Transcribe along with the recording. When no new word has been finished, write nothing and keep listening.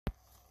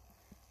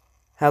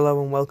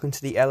Hello and welcome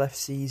to the LF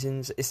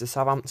Seasons. It's the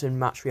Southampton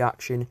match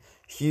reaction.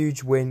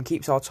 Huge win,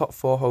 keeps our top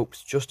four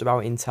hopes just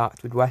about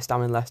intact with West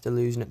Ham and Leicester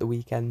losing at the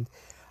weekend.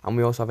 And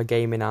we also have a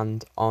game in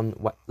hand on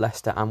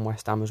Leicester and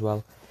West Ham as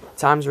well.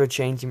 Times are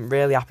changing,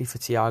 really happy for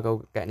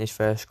Thiago getting his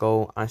first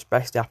goal and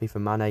especially happy for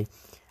Mane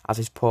as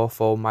his poor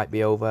form might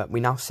be over. We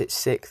now sit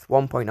 6th,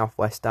 1 point off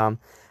West Ham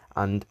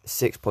and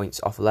 6 points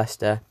off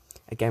Leicester.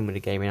 Again with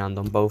a game in hand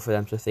on both of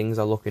them, so things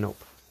are looking up.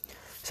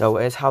 So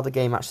here's how the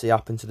game actually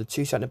happened. So the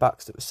two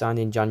centre-backs that were signed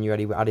in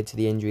January were added to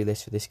the injury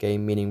list for this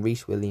game, meaning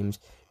Reece Williams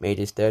made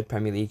his third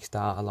Premier League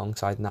start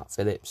alongside Nat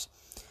Phillips.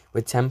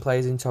 With 10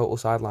 players in total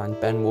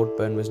sidelined, Ben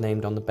Woodburn was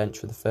named on the bench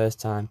for the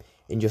first time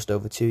in just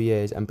over 2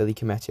 years, and Billy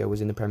Koumetio was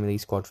in the Premier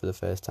League squad for the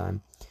first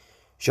time.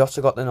 Jota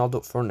got the nod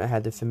up front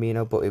ahead of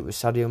Firmino, but it was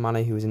Sadio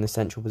Mane who was in the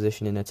central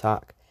position in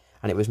attack,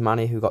 and it was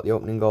Mane who got the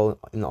opening goal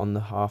on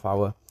the half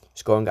hour,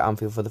 scoring at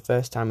Anfield for the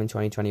first time in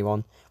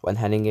 2021 when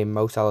heading in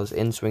Mo Salah's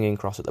in-swinging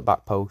cross at the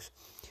back post.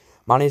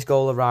 Mane's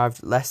goal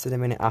arrived less than a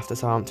minute after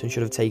Southampton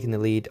should have taken the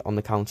lead on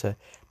the counter,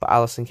 but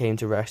Alisson came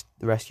to the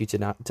rescue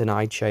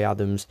denied Che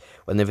Adams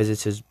when the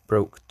visitors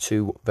broke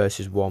 2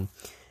 versus 1.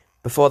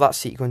 Before that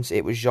sequence,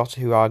 it was Jota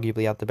who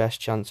arguably had the best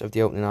chance of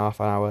the opening half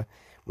an hour.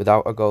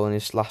 Without a goal in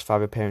his last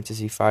 5 appearances,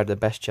 he fired the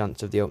best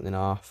chance of the opening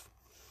half.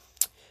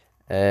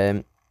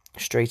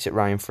 Straight at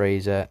Ryan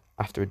Fraser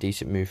after a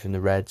decent move from the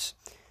Reds.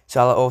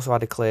 Salah also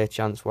had a clear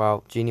chance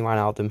while Gini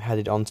Wijnaldum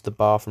headed onto the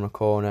bar from a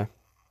corner.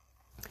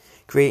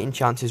 Creating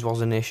chances was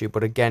an issue,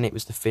 but again it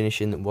was the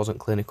finishing that wasn't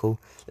clinical.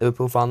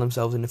 Liverpool found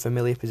themselves in a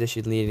familiar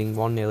position, leading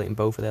 1-0 in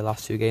both of their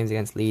last 2 games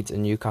against Leeds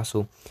and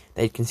Newcastle.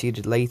 They'd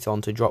conceded late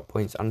on to drop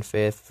points and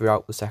fear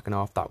throughout the second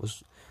half that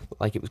looked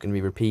like it was going to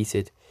be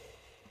repeated.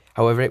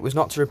 However, it was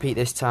not to repeat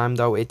this time,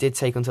 though. It did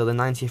take until the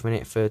 90th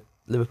minute for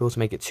Liverpool to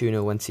make it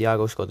 2-0 when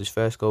Thiago scored his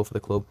first goal for the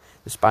club.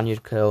 The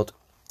Spaniard curled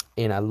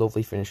in a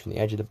lovely finish from the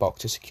edge of the box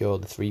to secure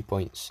the 3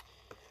 points.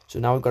 So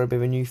now we've got a bit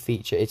of a new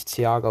feature. It's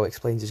Thiago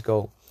explains his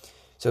goal.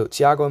 So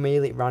Thiago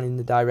immediately ran in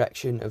the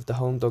direction of the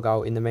home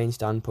dugout in the main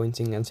stand,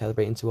 pointing and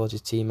celebrating towards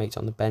his teammates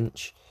on the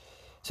bench.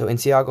 So in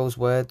Thiago's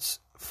words,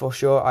 "For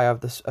sure I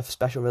have a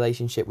special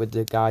relationship with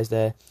the guys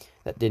there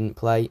that didn't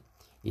play."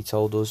 He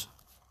told us,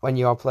 "When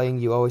you are playing,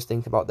 you always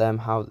think about them,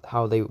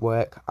 how they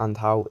work and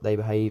how they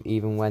behave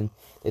even when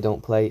they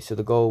don't play. So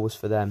the goal was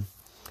for them.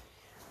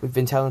 We've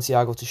been telling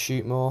Thiago to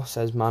shoot more,"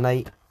 says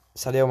Mane.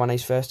 Sadio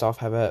Mane's first half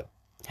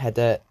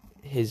header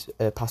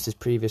past his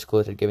previous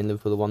club had given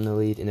Liverpool a 1-0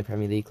 lead in the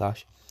Premier League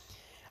clash,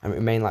 and it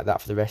remained like that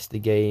for the rest of the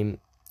game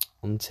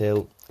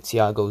until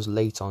Thiago's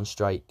late on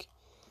strike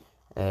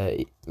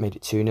made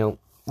it 2-0.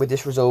 With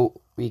this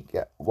result, we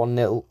get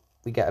 1-0.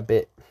 We get a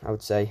bit, I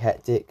would say,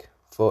 hectic.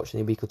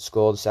 Fortunately, we could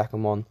score the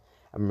second one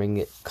and bring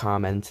it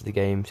calm end to the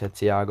game, said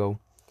Thiago.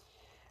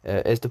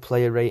 As the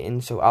player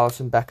rating, so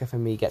Alisson Becker for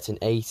me gets an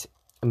 8.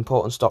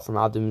 Important stop from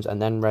Adams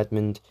and then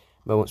Redmond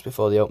moments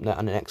before the opener,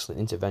 and an excellent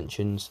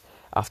interventions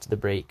after the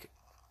break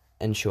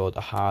ensured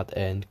a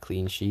hard-earned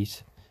clean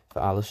sheet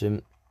for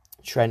Alisson.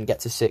 Trent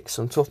gets a 6.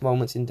 Some tough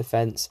moments in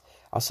defence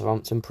as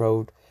Southampton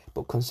probed,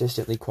 but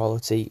consistently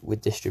quality with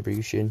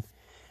distribution.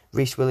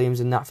 Reece Williams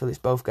and Nat Phillips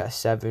both get a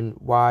 7.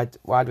 Wide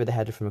with a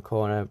header from a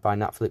corner by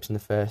Nat Phillips in the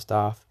first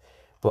half,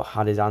 but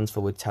had his hands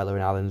full with Teller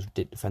and Allen,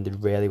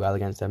 defended really well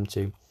against them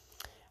too.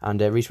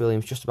 And Reece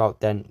Williams just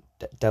about then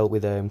dealt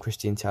with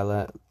Christian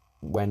Teller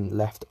when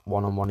left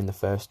one-on-one in the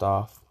first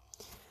half.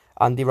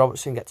 Andy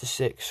Robertson gets a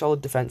 6. Solid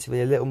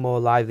defensively, a little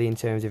more lively in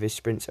terms of his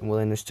sprints and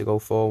willingness to go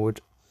forward.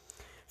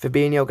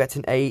 Fabinho gets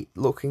an 8,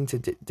 looking to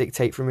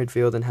dictate from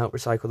midfield and help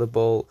recycle the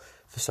ball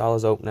for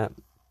Salah's opener.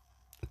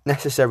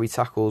 Necessary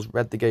tackles,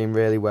 read the game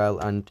really well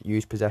and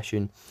used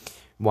possession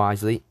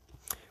wisely.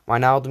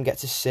 Wijnaldum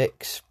gets a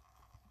 6.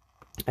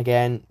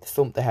 Again,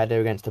 thumped the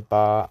header against the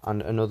bar,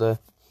 and another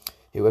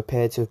who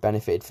appeared to have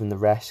benefited from the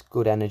rest.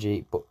 Good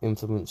energy, but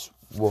influence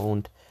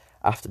warned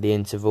after the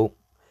interval.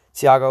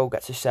 Thiago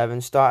gets a 7.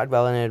 Started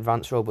well in an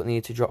advanced role, but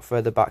needed to drop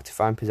further back to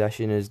find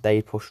possession as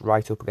they pushed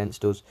right up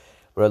against us.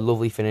 But a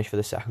lovely finish for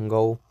the second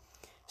goal.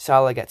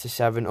 Salah gets a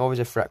 7. Always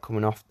a threat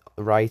coming off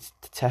the right.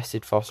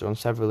 Tested Foster on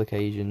several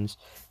occasions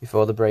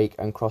before the break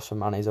and crossed for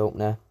Mane's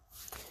opener.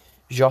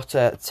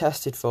 Jota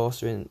tested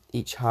Foster in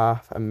each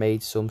half and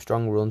made some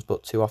strong runs,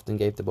 but too often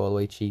gave the ball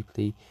away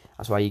cheaply.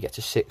 That's why he gets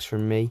a 6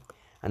 from me.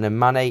 And then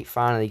Mane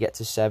finally gets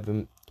a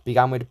 7.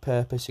 Began with a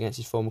purpose against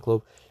his former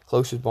club.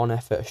 Close with one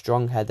effort, a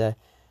strong header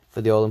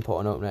for the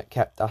all-important opener.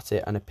 Kept at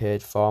it and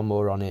appeared far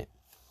more on it.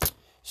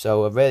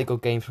 So a really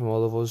good game from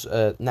all of us.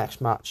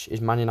 Next match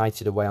is Man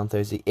United away on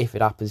Thursday, if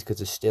it happens, because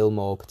there's still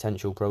more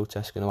potential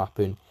protests going to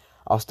happen.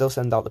 I'll still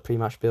send out the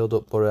pre-match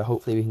build-up, but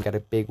hopefully we can get a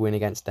big win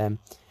against them.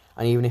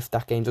 And even if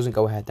that game doesn't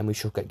go ahead, then we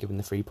should get given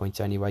the 3 points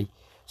anyway.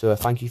 So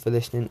thank you for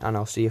listening, and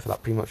I'll see you for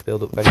that pre-match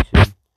build-up very soon.